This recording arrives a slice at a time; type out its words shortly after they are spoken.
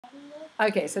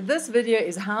Okay, so this video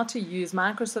is how to use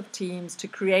Microsoft Teams to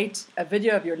create a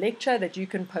video of your lecture that you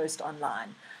can post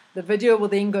online. The video will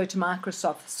then go to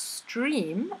Microsoft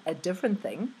Stream, a different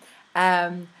thing,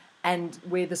 and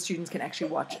where the students can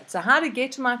actually watch it. So how to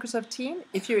get to Microsoft Teams?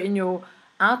 If you're in your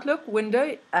Outlook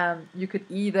window, you could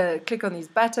either click on these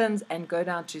buttons and go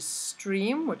down to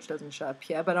Stream, which doesn't show up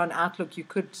here, but on Outlook you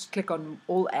could click on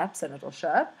all apps and it'll show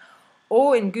up.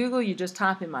 Or in Google, you just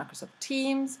type in Microsoft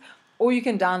Teams, or you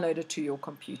can download it to your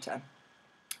computer.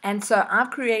 And so I've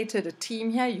created a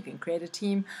team here. You can create a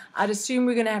team. I'd assume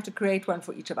we're going to have to create one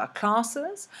for each of our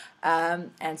classes.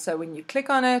 And so when you click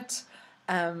on it,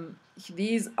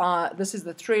 this is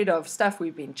the thread of stuff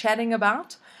we've been chatting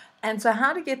about. And so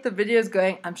how to get the videos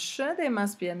going, I'm sure there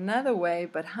must be another way,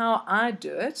 but how I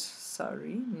do it,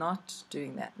 sorry, not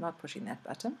doing that, not pushing that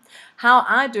button. How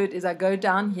I do it is I go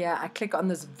down here, I click on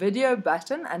this video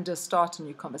button and just start a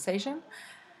new conversation.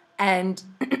 And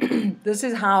this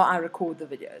is how I record the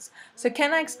videos. So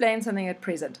can I explain something at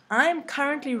present? I'm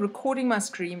currently recording my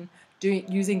screen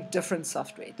using different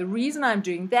software. The reason I'm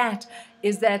doing that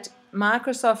is that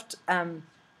Microsoft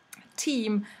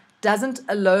Teams doesn't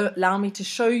allow me to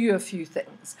show you a few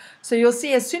things. So you'll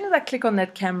see as soon as I click on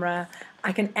that camera,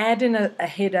 I can add in a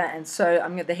header, and so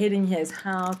the heading here is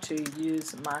how to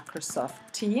use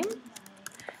Microsoft Teams.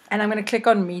 And I'm going to click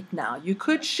on Meet Now. You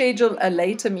could schedule a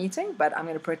later meeting, but I'm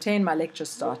going to pretend my lecture is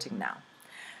starting now.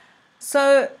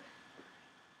 So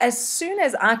as soon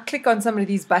as I click on some of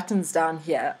these buttons down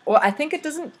here, or I think it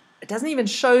doesn't even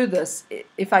show this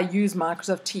if I use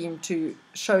Microsoft Teams to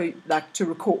show, like, to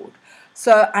record.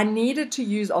 So I needed to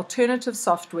use alternative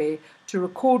software to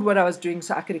record what I was doing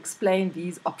so I could explain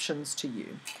these options to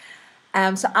you.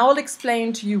 So I will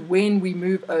explain to you when we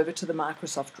move over to the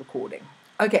Microsoft recording.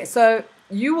 Okay, so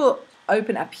you will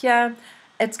open up here.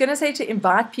 It's going to say to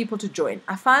invite people to join.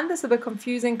 I find this a bit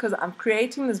confusing because I'm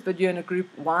creating this video in a group.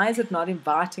 Why is it not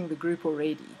inviting the group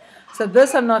already? So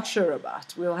this I'm not sure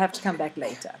about. We'll have to come back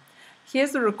later.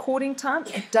 Here's the recording time.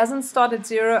 It doesn't start at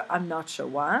 0. I'm not sure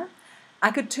why.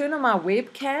 I could turn on my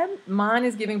webcam. Mine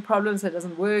is giving problems. It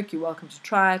doesn't work. You're welcome to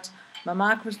try it. My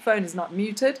microphone is not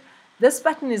muted. This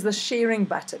button is the sharing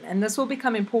button, and this will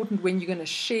become important when you're going to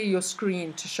share your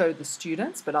screen to show the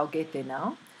students, but I'll get there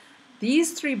now.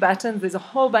 These 3 buttons, there's a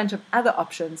whole bunch of other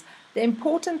options. The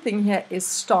important thing here is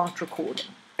start recording.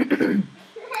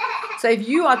 So if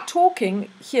you are talking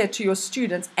here to your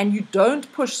students and you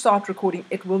don't push start recording,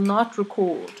 it will not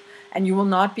record, and you will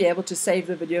not be able to save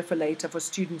the video for later for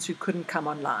students who couldn't come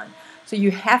online. So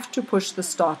you have to push the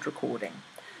start recording.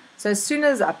 So as soon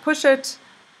as I push it,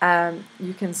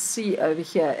 you can see over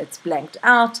here it's blanked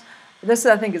out. This,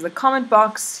 I think, is the comment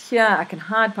box. Here I can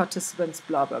hide participants,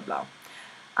 blah, blah, blah.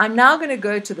 I'm now going to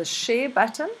go to the share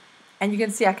button, and you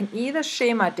can see I can either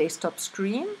share my desktop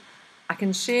screen, I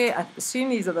can share, I assume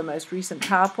these are the most recent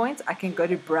PowerPoints, I can go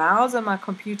to browse on my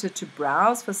computer to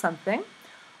browse for something,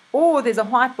 or there's a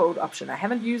whiteboard option. I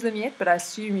haven't used them yet, but I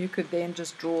assume you could then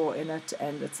just draw in it,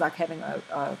 and it's like having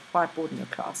a whiteboard in your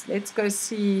class. Let's go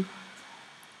see.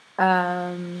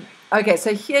 Okay,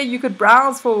 so here you could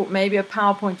browse for maybe a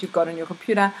PowerPoint you've got on your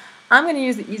computer. I'm going to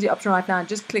use the easy option right now and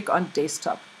just click on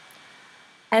desktop.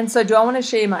 And so do I want to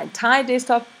share my entire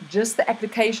desktop, just the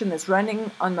application that's running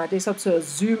on my desktop, so I'll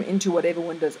zoom into whatever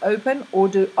window's open, or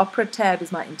do Opera tab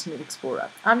is my Internet Explorer?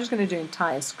 I'm just going to do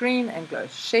entire screen and go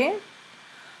share.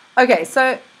 Okay,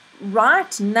 so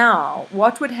right now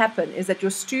what would happen is that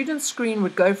your student screen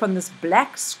would go from this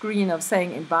black screen of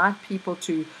saying invite people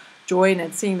to join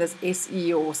and seeing this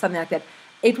SE or something like that,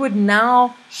 it would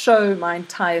now show my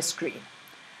entire screen.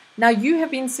 Now you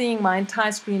have been seeing my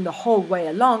entire screen the whole way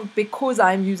along because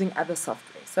I'm using other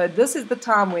software. So this is the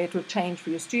time where it would change for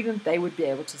your student. They would be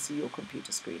able to see your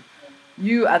computer screen.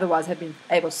 You otherwise have been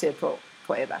able to see it for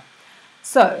forever.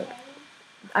 So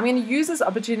I'm going to use this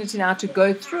opportunity now to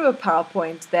go through a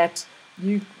PowerPoint that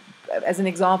you, as an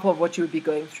example of what you would be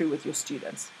going through with your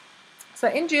students. So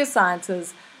in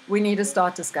geosciences, we need to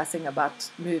start discussing about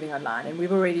moving online, and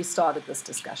we've already started this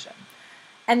discussion.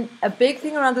 And a big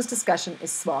thing around this discussion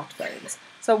is smartphones.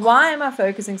 So why am I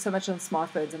focusing so much on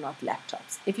smartphones and not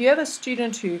laptops? If you have a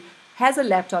student who has a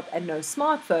laptop and no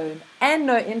smartphone and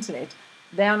no internet,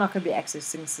 they are not going to be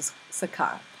accessing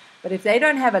Sakai. But if they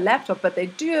don't have a laptop, but they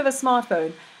do have a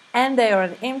smartphone, and they are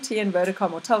an MTN,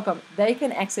 Vodacom, or Telecom, they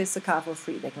can access Sakai for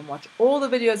free. They can watch all the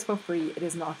videos for free. It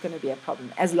is not going to be a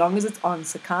problem, as long as it's on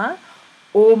Sakai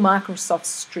or Microsoft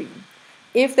Stream.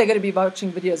 If they're going to be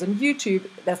watching videos on YouTube,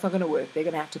 that's not going to work. They're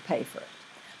going to have to pay for it.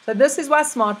 So this is why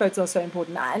smartphones are so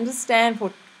important. I understand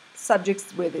for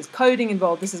subjects where there's coding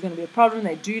involved, this is going to be a problem.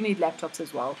 They do need laptops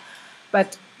as well.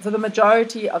 but for the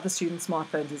majority of the students,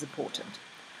 smartphones is important.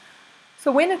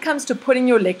 So when it comes to putting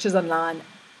your lectures online,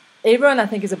 everyone I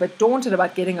think is a bit daunted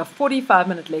about getting a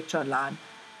 45-minute lecture online.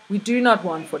 We do not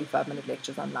want 45-minute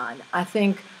lectures online. I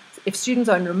think if students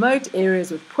are in remote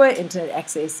areas with poor internet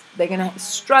access, they're going to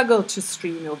struggle to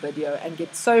stream your video and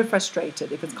get so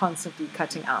frustrated if it's constantly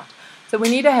cutting out. So we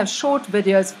need to have short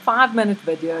videos, 5-minute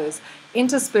videos,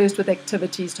 interspersed with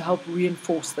activities to help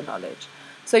reinforce the knowledge.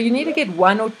 So you need to get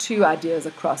 1 or 2 ideas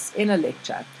across in a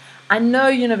lecture. I know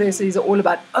universities are all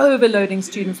about overloading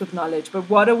students with knowledge, but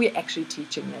what are we actually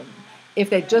teaching them? If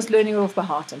they're just learning it off by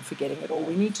heart and forgetting it all,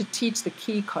 we need to teach the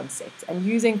key concepts and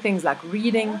using things like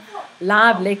reading,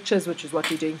 live lectures, which is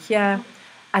what we're doing here.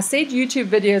 I said YouTube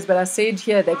videos, but I said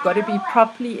here they've got to be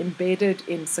properly embedded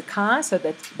in Sakai so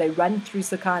that they run through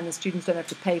Sakai and the students don't have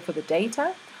to pay for the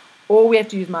data, or we have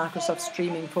to use Microsoft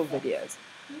Streaming for videos.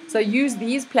 So use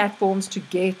these platforms to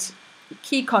get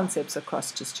key concepts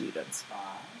across to students.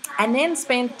 And then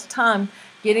spend time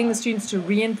getting the students to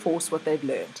reinforce what they've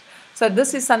learned. So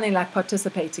this is something like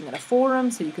participating in a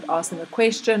forum, so you could ask them a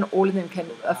question, all of them can,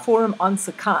 a forum on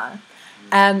Sakai.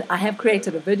 And I have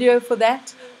created a video for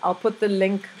that. I'll put the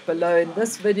link below in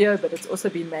this video, but it's also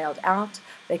been mailed out.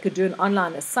 They could do an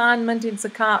online assignment in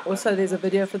Sakai. Also, there's a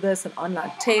video for this, an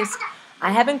online test.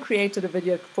 I haven't created a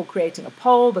video for creating a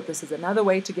poll, but this is another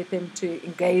way to get them to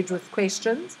engage with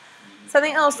questions.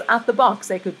 Something else out the box,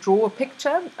 they could draw a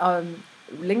picture,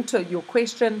 link to your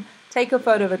question, take a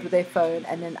photo of it with their phone,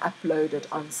 and then upload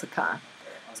it on Sakai.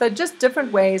 So just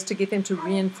different ways to get them to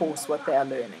reinforce what they are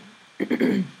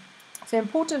learning. So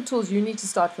important tools you need to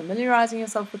start familiarizing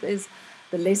yourself with is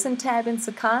the lesson tab in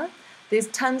Sakai. There's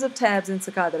tons of tabs in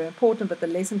Sakai that are important, but the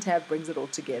lesson tab brings it all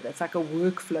together. It's like a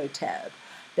workflow tab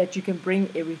that you can bring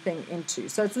everything into.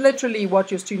 So it's literally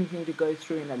what your students need to go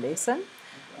through in a lesson.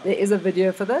 There is a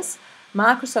video for this.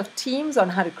 Microsoft Teams on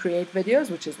how to create videos,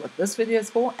 which is what this video is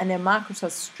for, and then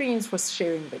Microsoft Streams for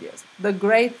sharing videos. The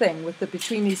great thing with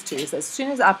between these two is as soon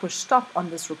as I push stop on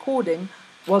this recording,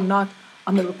 well, not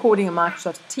on the recording in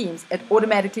Microsoft Teams, it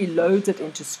automatically loads it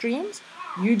into Streams.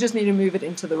 You just need to move it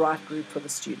into the right group for the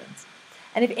students.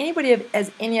 And if anybody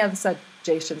has any other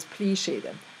suggestions, please share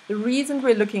them. The reason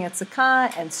we're looking at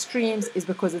Sakai and Streams is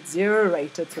because it's 0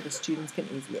 rated so the students can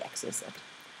easily access it.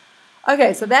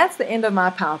 Okay, so that's the end of my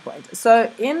PowerPoint.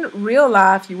 So in real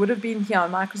life, you would have been here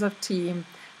on Microsoft Teams,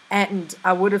 and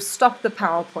I would have stopped the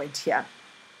PowerPoint here.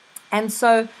 And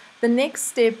so the next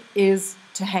step is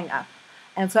to hang up.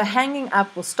 And so hanging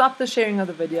up will stop the sharing of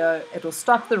the video, it will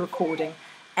stop the recording,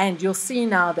 and you'll see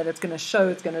now that it's going to show,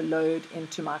 it's going to load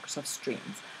into Microsoft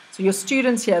Streams. So your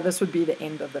students here, this would be the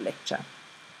end of the lecture.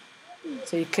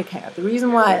 So you click hang up. The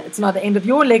reason why it's not the end of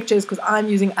your lecture is because I'm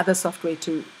using other software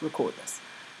to record this.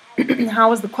 How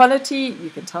was the quality? You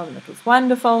can tell them it was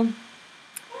wonderful.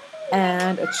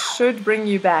 And it should bring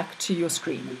you back to your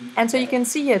screen. And so you can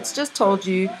see here, it's just told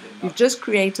you, you've just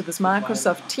created this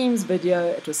Microsoft Teams video.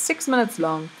 It was 6 minutes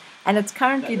long, and it's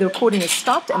currently, the recording is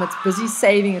stopped, and it's busy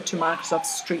saving it to Microsoft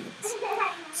Streams.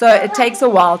 So it takes a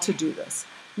while to do this.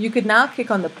 You could now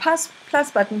click on the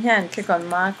plus button here and click on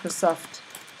Microsoft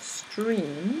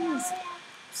Streams.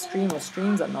 Stream or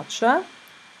Streams, I'm not sure.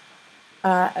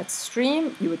 At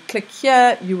Stream, you would click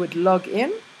here, you would log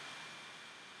in.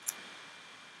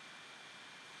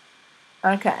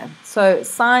 Okay, so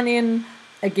sign in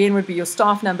again would be your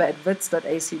staff number at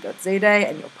wits.ac.za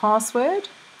and your password.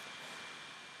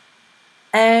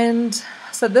 And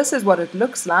so this is what it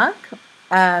looks like.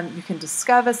 You can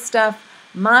discover stuff.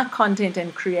 My content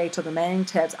and create are the main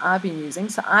tabs I've been using.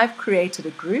 So I've created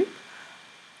a group,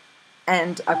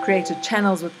 and I've created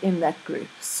channels within that group.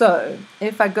 So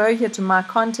if I go here to my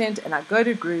content and I go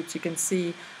to groups, you can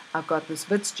see I've got this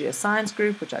Wits Geoscience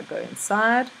group, which I go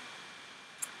inside.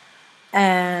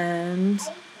 And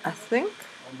I think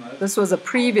this was a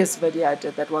previous video I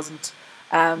did that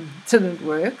didn't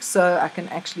work, so I can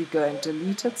actually go and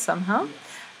delete it somehow.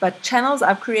 But channels,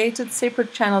 I've created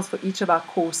separate channels for each of our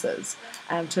courses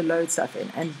to load stuff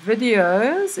in. And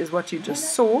videos is what you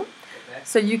just saw.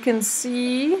 So you can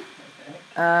see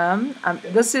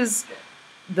this is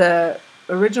the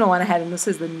original one I had, and this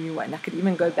is the new one. I could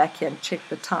even go back here and check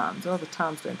the times. Well, the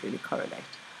times don't really correlate.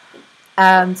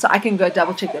 So I can go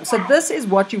double check them. So this is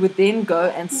what you would then go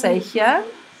and say here,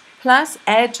 plus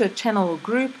add to a channel or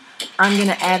group. I'm going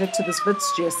to add it to this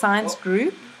Wits Geoscience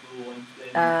group.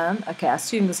 Okay, I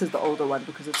assume this is the older one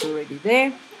because it's already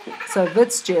there. So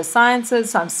Wits Geosciences,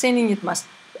 so I'm sending it,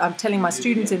 I'm telling my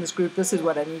students in this group, this is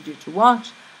what I need you to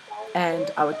watch,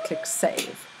 and I would click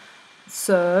save.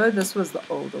 So this was the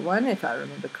older one, if I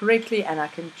remember correctly, and I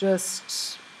can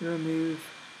just remove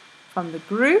from the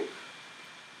group.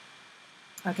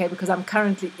 Okay, because I'm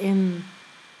currently am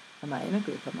I in a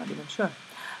group? I'm not even sure.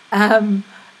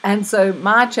 And so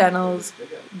my channels,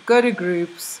 go to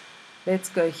groups, let's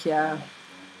go here.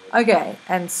 Okay,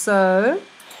 and so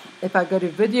if I go to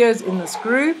videos in this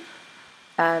group,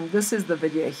 this is the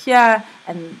video here,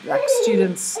 and like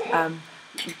students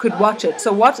could watch it.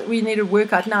 So what we need to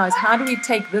work out now is how do we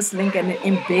take this link and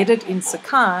embed it in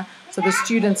Sakai so the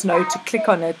students know to click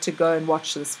on it to go and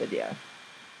watch this video.